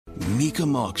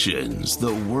Mecum Auctions,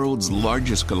 the world's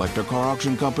largest collector car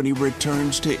auction company,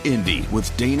 returns to Indy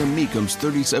with Dana Mecum's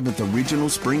 37th Original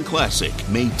Spring Classic,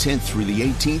 May 10th through the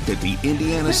 18th at the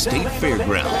Indiana State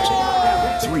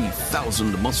Fairgrounds.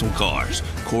 3,000 muscle cars,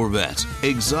 Corvettes,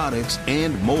 exotics,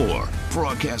 and more.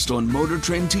 Broadcast on Motor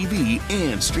Trend TV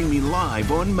and streaming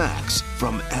live on Max.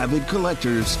 From avid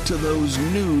collectors to those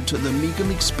new to the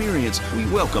Mecum experience, we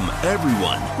welcome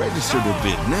everyone. Register to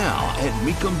bid now at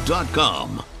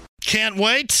Mecum.com. Can't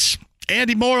wait.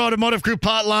 Andy Moore, Automotive Group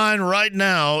Hotline right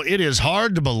now. It is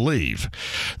hard to believe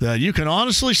that you can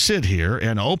honestly sit here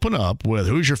and open up with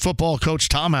Hoosier football coach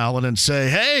Tom Allen and say,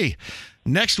 hey,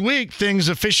 next week things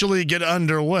officially get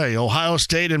underway. Ohio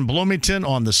State and Bloomington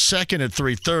on the 2nd at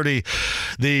 3:30.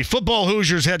 The football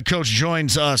Hoosiers head coach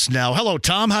joins us now. Hello,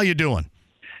 Tom. How you doing?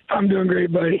 I'm doing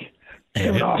great, buddy.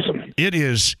 Doing awesome. It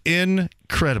is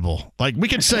incredible. Like we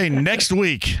could say next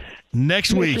week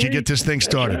you get this thing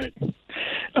started. Right.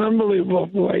 Unbelievable.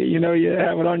 Boy, you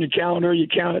have it on your calendar, you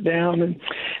count it down, and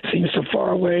it seems so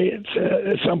far away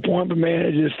at some point, but man,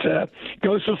 it just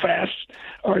goes so fast.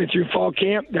 Already through fall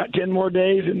camp, got 10 more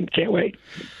days, and can't wait.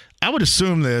 I would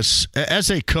assume this,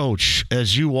 as a coach,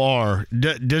 as you are,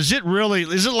 is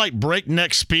it like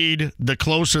breakneck speed the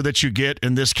closer that you get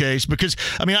in this case? Because,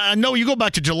 I know you go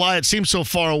back to July, it seems so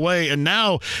far away, and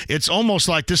now it's almost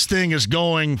like this thing is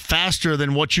going faster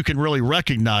than what you can really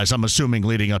recognize, I'm assuming,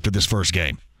 leading up to this first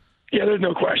game. Yeah, there's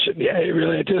no question. Yeah,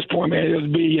 really, at this point, man,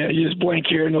 it'll be you just blink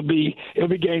here and it'll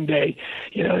be game day.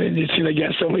 And you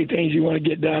got so many things you want to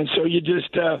get done, so you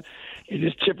just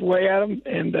chip away at them,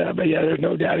 and but yeah, there's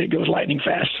no doubt it goes lightning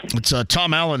fast. It's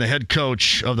Tom Allen, the head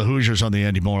coach of the Hoosiers on the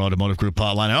Andy Moore Automotive Group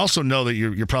Hotline. I also know that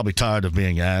you're probably tired of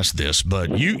being asked this,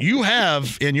 but you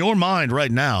have in your mind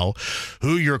right now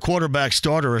who your quarterback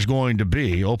starter is going to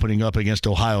be opening up against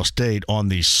Ohio State on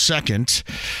the 2nd.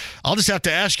 I'll just have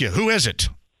to ask you, who is it?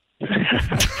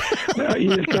 Well,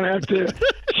 you're just going to have to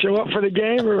show up for the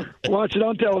game or watch it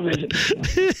on television.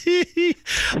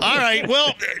 All right.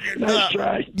 Well, nice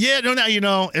try. Yeah,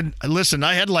 now, and listen,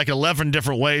 I had like 11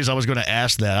 different ways I was going to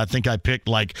ask that. I think I picked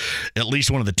like at least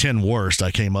one of the 10 worst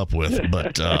I came up with.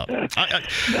 But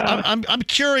I'm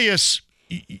curious,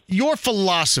 your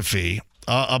philosophy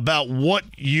about what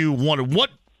you wanted,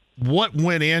 what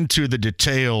went into the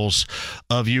details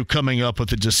of you coming up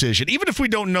with a decision? Even if we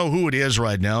don't know who it is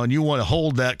right now and you want to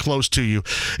hold that close to you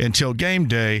until game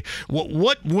day,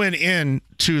 what went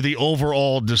into the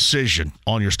overall decision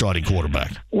on your starting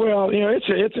quarterback? Well,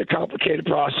 it's a complicated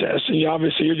process. And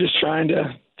obviously you're just trying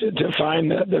to find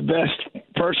the best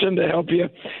person to help you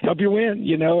win,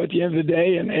 at the end of the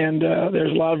day. And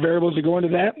there's a lot of variables that go into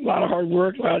that, a lot of hard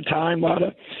work, a lot of time, a lot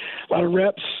of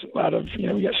reps, a lot of,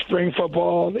 we got spring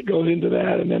football that goes into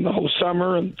that, and then the whole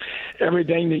summer and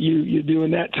everything that you do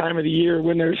in that time of the year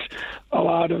when there's a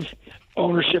lot of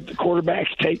ownership the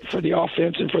quarterbacks take for the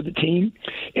offense and for the team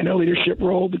in a leadership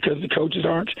role because the coaches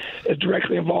aren't as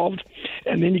directly involved.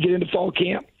 And then you get into fall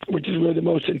camp, which is really the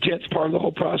most intense part of the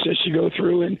whole process you go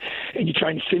through, and you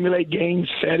try and simulate game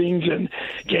settings and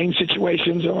game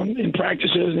situations in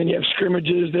practices, and then you have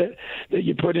scrimmages that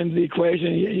you put into the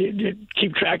equation. You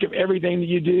keep track of everything that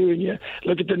you do, and you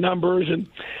look at the numbers.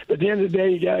 But at the end of the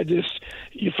day,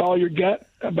 you follow your gut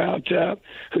about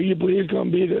who you believe is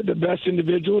going to be the best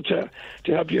individual to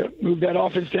help you move that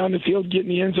offense down the field, get in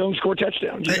the end zone, score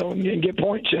touchdowns, and get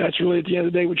points. That's really at the end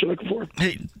of the day what you're looking for.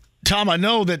 Hey, Tom, I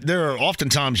know that there are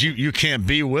oftentimes you can't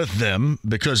be with them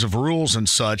because of rules and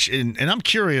such, and I'm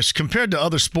curious, compared to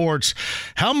other sports,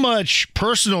 how much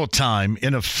personal time,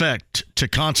 in effect, to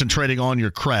concentrating on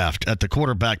your craft at the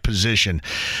quarterback position,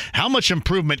 how much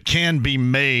improvement can be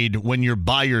made when you're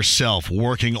by yourself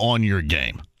working on your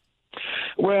game?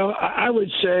 Well, I would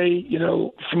say,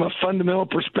 from a fundamental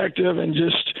perspective and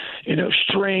just,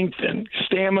 strength and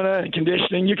stamina and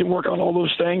conditioning, you can work on all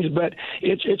those things, but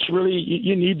it's really,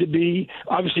 you need to be,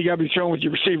 obviously you got to be throwing with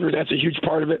your receivers. That's a huge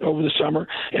part of it over the summer.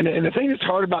 And the thing that's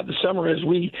hard about the summer is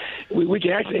we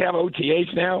can actually have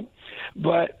OTAs now,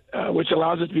 but which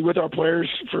allows us to be with our players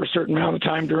for a certain amount of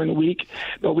time during the week,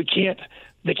 but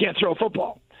they can't throw a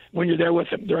football when you're there with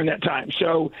them during that time.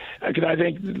 So, because I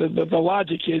think the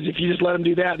logic is if you just let them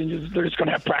do that, then they're just going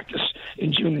to have practice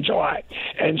in June and July.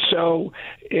 And so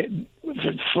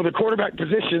for the quarterback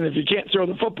position, if you can't throw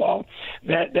the football,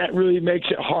 that really makes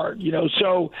it hard,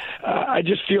 So I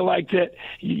just feel like that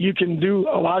you can do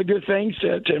a lot of good things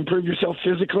to improve yourself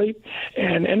physically,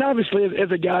 and obviously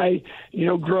as a guy,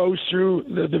 grows through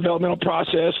the developmental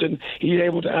process and he's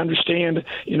able to understand,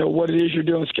 what it is you're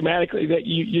doing schematically, that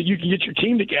you can get your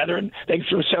team together and they can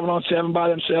throw 7-on-7 by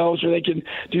themselves, or they can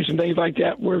do some things like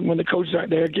that where when the coaches aren't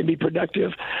there, it can be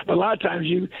productive. But a lot of times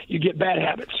you get bad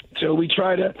habits. So we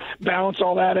try to balance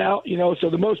all that out, so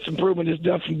the most improvement is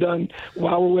definitely done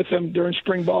while we're with them during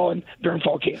spring ball and during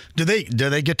fall camp. Do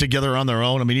they get together on their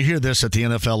own? I mean, you hear this at the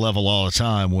NFL level all the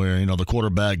time where, the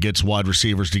quarterback gets wide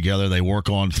receivers together. They work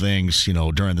on things,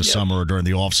 during the summer or during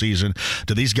the off season.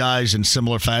 Do these guys in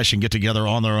similar fashion get together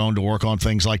on their own to work on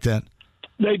things like that?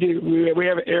 They do. We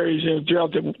have areas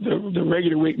throughout the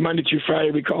regular week, Monday through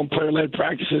Friday, we call them player-led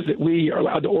practices that we are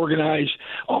allowed to organize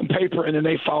on paper, and then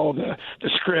they follow the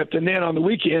script. And then on the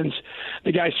weekends,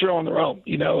 the guys throw on their own,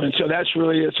 and so that's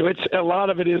really it. So it's a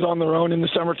lot of it is on their own in the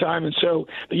summertime. And so,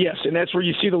 but yes, and that's where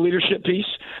you see the leadership piece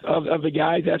of the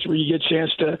guys. That's where you get a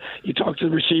chance you talk to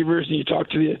the receivers and you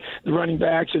talk to the running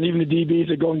backs and even the DBs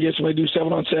that go and get somebody do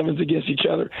 7-on-7s against each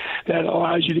other. That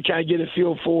allows you to kind of get a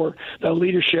feel for the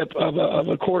leadership of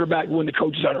a quarterback when the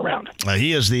coaches aren't around.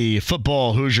 He is the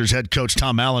football Hoosiers head coach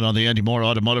Tom Allen on the Andy Moore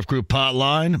Automotive Group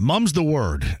hotline. Mum's the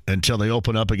word until they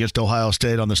open up against Ohio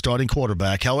State on the starting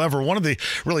quarterback. However, one of the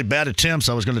really bad attempts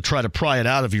I was going to try to pry it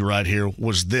out of you right here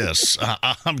was this.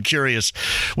 I'm curious.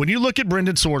 When you look at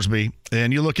Brendan Sorsby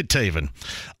and you look at Taven,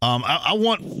 I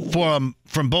want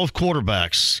from both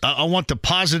quarterbacks, I want the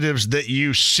positives that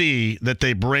you see that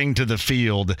they bring to the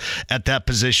field at that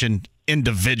position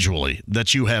individually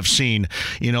that you have seen,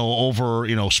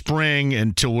 over, spring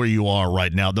until where you are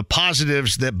right now. The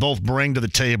positives that both bring to the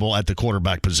table at the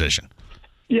quarterback position.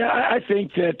 Yeah, I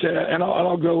think that, and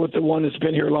I'll go with the one that's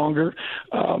been here longer.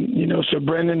 So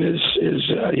Brendan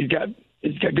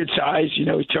he's got good size.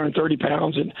 He's turned 30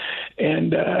 pounds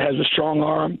and has a strong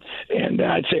arm. And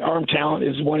I'd say arm talent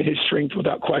is one of his strengths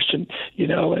without question,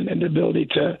 and the ability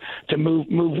to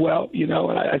move well,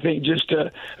 and I think just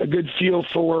a good feel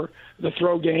for the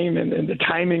throw game and the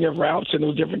timing of routes and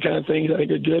those different kind of things I think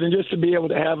are good. And just to be able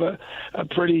to have a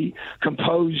pretty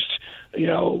composed,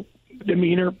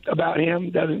 demeanor about him,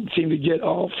 doesn't seem to get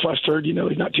all flustered. He's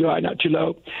not too high, not too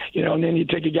low. And then you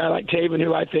take a guy like Taven,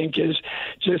 who I think is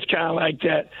just kind of like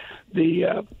that,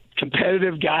 the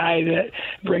competitive guy that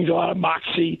brings a lot of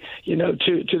moxie, to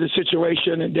the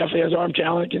situation, and definitely has arm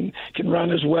talent, can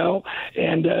run as well.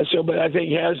 And but I think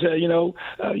he has,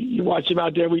 you watch him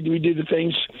out there. We do the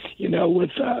things, with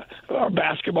our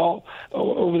basketball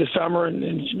over the summer,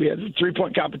 and we had a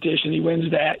 3-point competition. He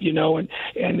wins that,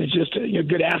 and it's just a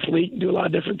good athlete and do a lot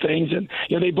of different things. And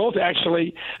they both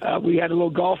actually, we had a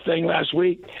little golf thing last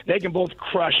week. They can both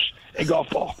crush a golf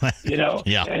ball,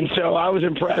 Yeah. And so I was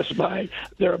impressed by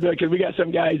their ability, because we got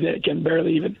some guys that can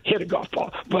barely even hit a golf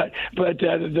ball, but they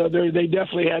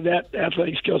definitely have that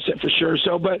athletic skill set for sure.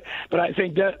 So, but I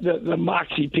think that the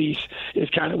moxie piece is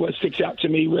kind of what sticks out to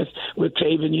me with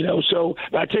Taven, So,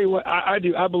 but I tell you what, I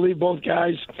do. I believe both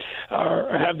guys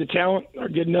have the talent, are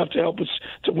good enough to help us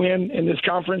to win in this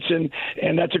conference,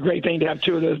 and that's a great thing to have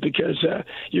two of those, because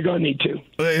you're going to need two.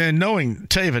 And knowing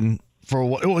Taven.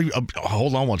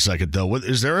 Hold on one second, though.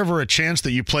 Is there ever a chance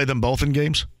that you play them both in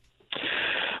games?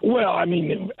 Well, I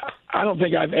mean, I don't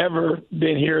think I've ever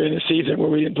been here in a season where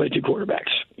we didn't play two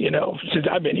quarterbacks, since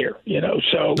I've been here,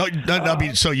 So,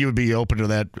 so you would be open to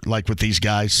that, like with these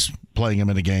guys playing them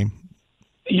in a game?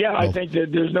 Yeah, I think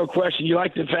that there's no question. You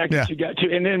like the fact that you got two.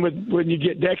 And then when you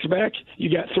get Dex back, you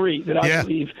got three that I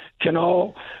believe can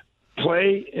all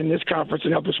play in this conference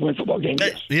and help us win football games.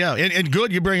 Yeah, and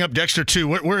good you bring up Dexter, too.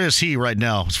 Where is he right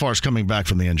now as far as coming back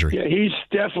from the injury? Yeah, he's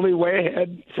definitely way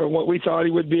ahead from what we thought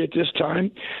he would be at this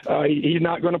time. He's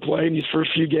not going to play in these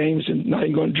first few games and not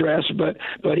even going to dress, but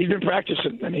he's been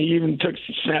practicing. I mean, he even took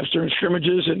snaps during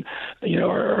scrimmages, and,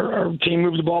 our team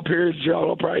moves the ball periods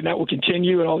throughout probably that will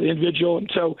continue, and all the individual.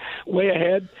 And so way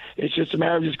ahead. It's just a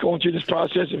matter of just going through this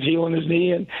process of healing his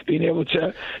knee and being able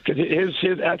to, because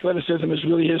his athleticism is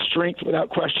really his strength without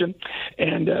question,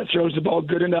 and throws the ball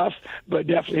good enough, but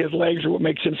definitely his legs are what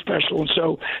makes him special. And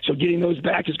so getting those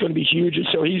back is going to be huge. And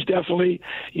so he's definitely,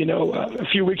 a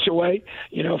few weeks away,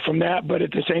 from that. But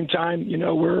at the same time,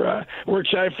 we're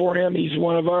excited for him. He's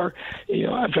one of our,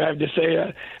 if I have to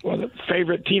say, one of the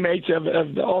favorite teammates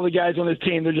of all the guys on this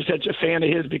team. They're just such a fan of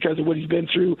his because of what he's been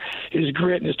through, his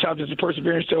grit and his toughness and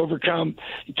perseverance to overcome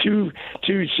two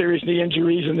serious knee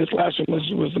injuries, and this last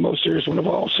one was the most serious one of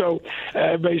all. So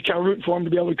everybody's kind of rooting for him to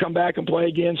be able to come back and play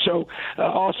again. So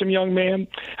awesome young man,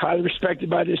 highly respected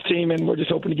by this team, and we're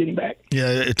just hoping to get him back.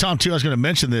 Yeah, Tom, too, I was going to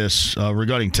mention this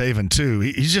regarding Taven, too.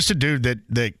 He's just a dude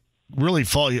that really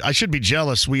I should be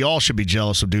jealous. We all should be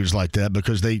jealous of dudes like that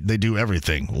because they do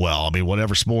everything well. I mean,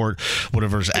 whatever sport,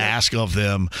 whatever's asked of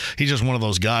them, he's just one of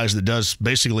those guys that does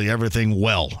basically everything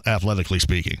well, athletically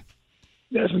speaking.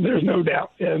 There's no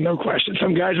doubt. Yeah, no question.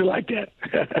 Some guys are like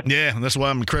that. Yeah, that's why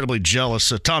I'm incredibly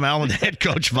jealous. Tom Allen, head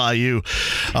coach of IU.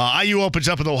 IU opens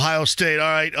up with Ohio State. All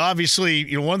right,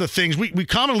 obviously, one of the things we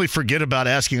commonly forget about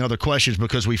asking other questions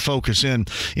because we focus in,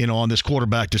 on this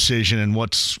quarterback decision and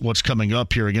what's coming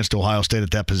up here against Ohio State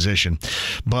at that position.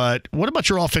 But what about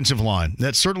your offensive line?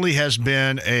 That certainly has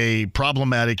been a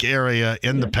problematic area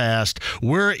in the past.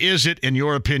 Where is it, in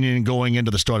your opinion, going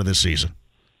into the start of this season?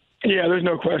 Yeah, there's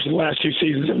no question. The last 2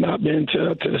 seasons have not been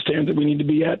to the standard that we need to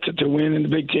be at to win in the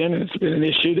Big Ten, and it's been an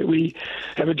issue that we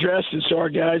have addressed. And so our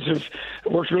guys have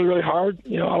worked really, really hard.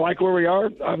 I like where we are.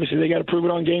 Obviously, they got to prove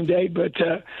it on game day, but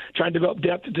trying to develop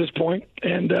depth at this point,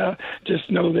 and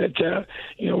just know that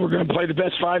we're going to play the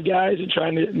best 5 guys and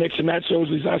trying to mix and match those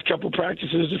these last couple of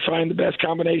practices to find the best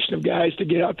combination of guys to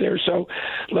get out there. So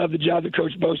love the job that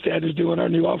Coach Bostad is doing, our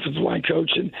new offensive line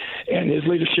coach, and his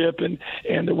leadership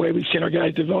and the way we've seen our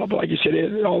guys develop. Like you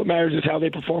said, all that matters is how they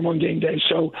perform on game day.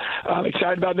 So I'm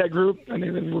excited about that group. I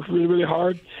think they've worked really, really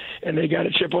hard, and they got a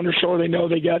chip on their shoulder. They know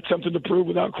they got something to prove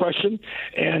without question,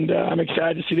 and I'm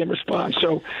excited to see them respond.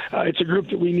 So it's a group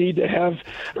that we need to have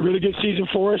a really good season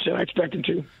for us, and I expect them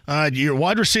to. Your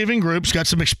wide receiving group's got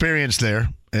some experience there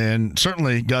and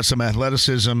certainly got some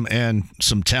athleticism and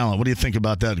some talent. What do you think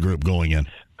about that group going in?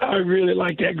 I really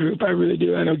like that group. I really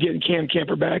do. I know getting Cam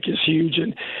Camper back is huge,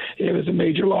 and it was a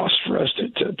major loss for us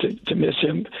to miss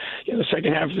him in the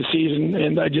second half of the season.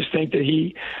 And I just think that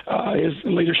his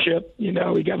leadership, he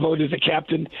got voted as a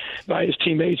captain by his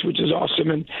teammates, which is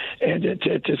awesome. And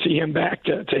to see him back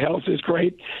to health is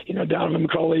great. Donovan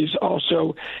McCulley's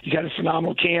also, he's had a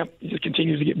phenomenal camp. He just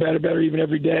continues to get better even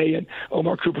every day. And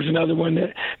Omar Cooper's another one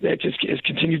that just has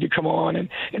continued to come on and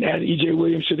add E.J.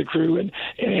 Williams to the crew. And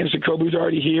Anderson Kobu's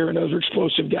already here. And those are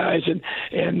explosive guys,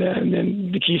 and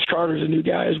then Keith Carter's a new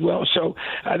guy as well. So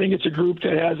I think it's a group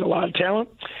that has a lot of talent,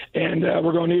 and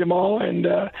we're going to need them all. And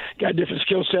got different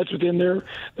skill sets within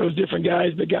those different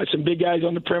guys, but got some big guys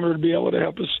on the perimeter to be able to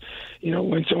help us,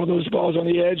 win some of those balls on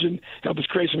the edge and help us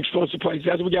create some explosive plays.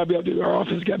 That's what we got to be able to do. Our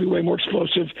offense got to be way more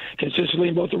explosive consistently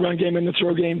in both the run game and the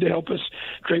throw game to help us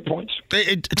create points.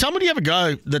 Hey, tell me, do you have a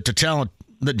guy that the talent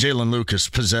that Jalen Lucas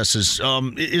possesses?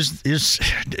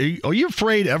 Are you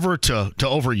afraid ever to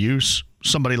overuse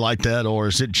somebody like that, or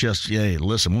is it just, hey,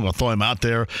 listen, we're going to throw him out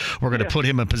there, we're going to put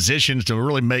him in positions to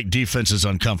really make defenses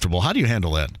uncomfortable? How do you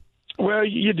handle that? Well,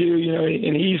 you do,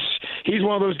 and he's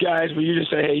one of those guys where you just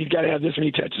say, hey, he's got to have this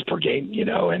many touches per game,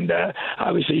 and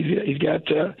obviously he's got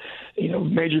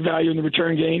major value in the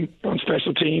return game on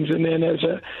special teams, and then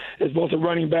as both a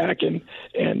running back and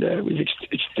we've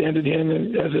extended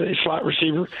him as a slot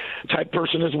receiver type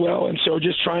person as well. And so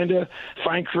just trying to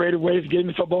find creative ways to get him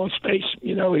the football in space.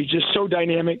 He's just so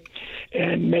dynamic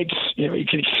and makes, he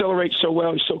can accelerate so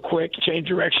well. He's so quick, change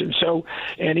direction. So,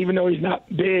 and even though he's not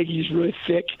big, he's really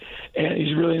thick, and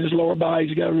he's really in his lower body.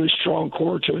 He's got a really strong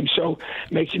core to him, so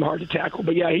it makes him hard to tackle.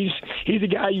 But yeah, he's a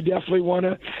guy you definitely want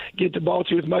to get the ball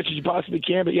to as much as you possibly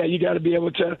can. But yeah, you got to be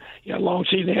able to, long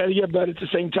season ahead of you, but at the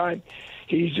same time,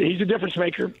 he's a difference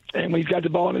maker, and when he's got the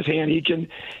ball in his hand, he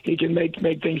can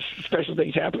make things, special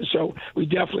things happen. So we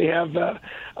definitely have a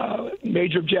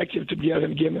major objective to be able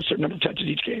to give him a certain number of touches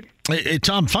each game. Hey,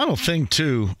 Tom, final thing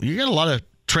too, you got a lot of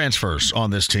transfers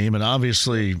on this team, and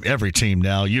obviously every team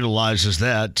now utilizes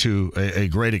that to a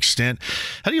great extent.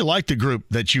 How do you like the group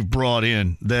that you've brought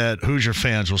in that Hoosier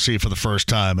fans will see for the first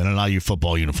time in an IU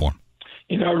football uniform?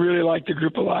 I really like the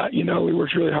group a lot. We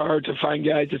worked really hard to find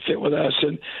guys that fit with us,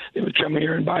 and they would come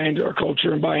here and buy into our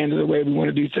culture and buy into the way we want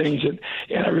to do things. And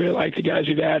I really like the guys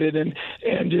we've added, and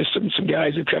just some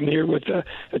guys who come here with a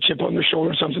chip on their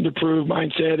shoulder, something to prove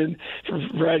mindset, and for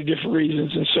a variety of different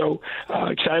reasons. And so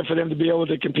excited for them to be able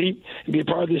to compete and be a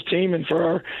part of this team, and for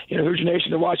our Hoosier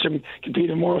Nation to watch them compete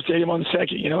in Memorial Stadium on the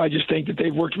 2nd. I just think that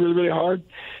they've worked really, really hard,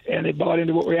 and they bought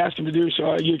into what we asked them to do. So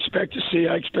I expect to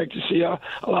see a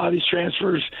lot of these transfers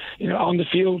on the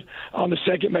field on the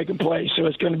 2nd making plays. So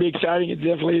it's going to be exciting. It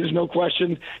definitely is, no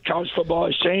question. College football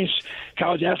has changed.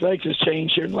 College athletics has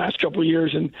changed here in the last couple of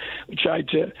years, and we tried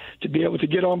to be able to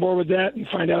get on board with that and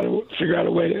figure out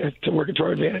a way to work it to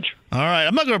our advantage. All right.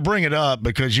 I'm not going to bring it up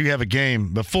because you have a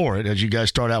game before it as you guys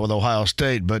start out with Ohio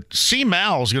State, but C.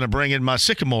 Mal is going to bring in my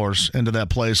Sycamores into that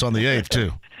place on the 8th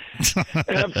too.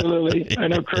 Absolutely. I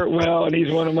know Kurt well, and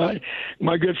he's one of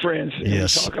my good friends.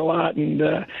 Yes. We talk a lot, and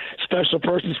special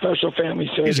person, special family.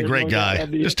 So he's a great guy.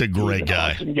 Just a great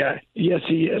guy. Awesome guy. Yes,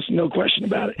 he is. No question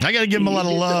about it. I got to give him a lot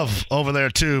of love over there,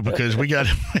 too, because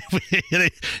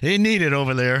they need it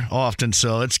over there often.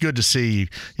 So it's good to see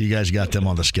you guys got them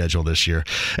on the schedule this year.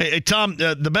 Hey Tom,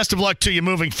 the best of luck to you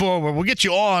moving forward. We'll get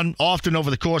you on often over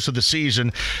the course of the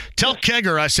season. Tell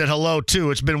Kegger I said hello,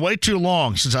 too. It's been way too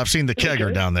long since I've seen the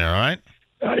Kegger down there, all right?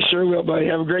 I sure will, buddy.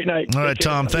 Have a great night. All right,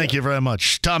 Tom, thank you very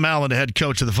much. Tom Allen, the head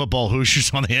coach of the football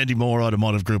Hoosiers on the Andy Moore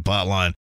Automotive Group hotline.